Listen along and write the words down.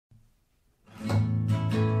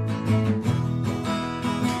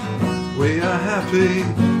happy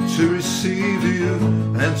to receive you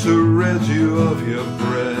and to rid you of your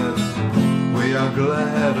bread. We are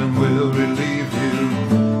glad and will relieve you,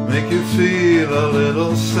 make you feel a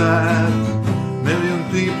little sad. Million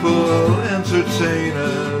people,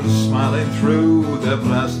 entertainers, smiling through their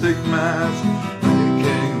plastic masks,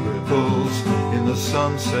 making ripples in the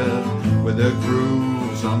sunset with their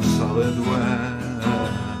grooves on solid wax.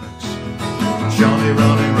 Johnny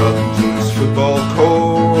running to his football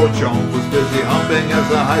court, Joan was busy humping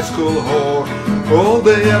as a high school whore. All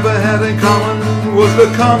they ever had in common was the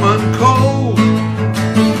common cold.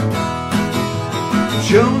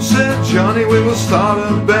 Joan said, Johnny, we will start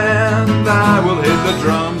a band. I will hit the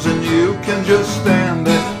drums and you can just stand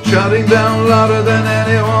there, shouting down louder than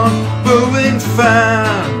anyone booing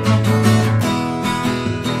fan.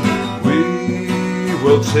 We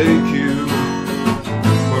will take you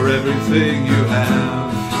for everything you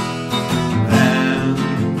have, and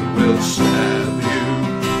we'll stab you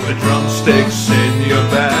with drumsticks in your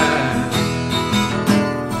back.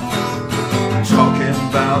 Talking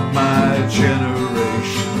about my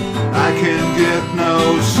generation, I can get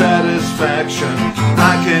no satisfaction.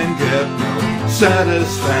 I can get no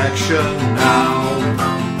satisfaction now.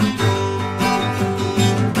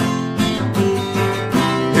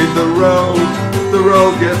 Hit the road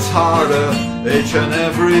gets harder each and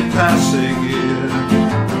every passing year,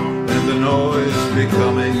 and the noise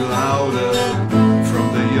becoming louder from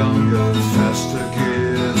the younger, faster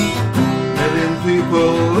gear. Million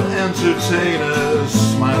people, entertainers,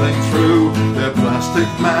 smiling through their plastic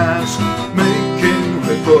masks, making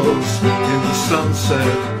ripples in the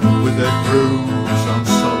sunset with their grooves on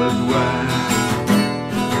solid wax.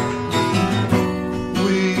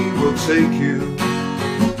 We will take you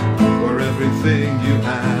for everything you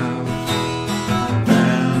have,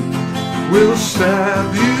 and we'll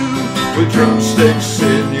stab you with drumsticks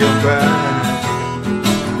in your back.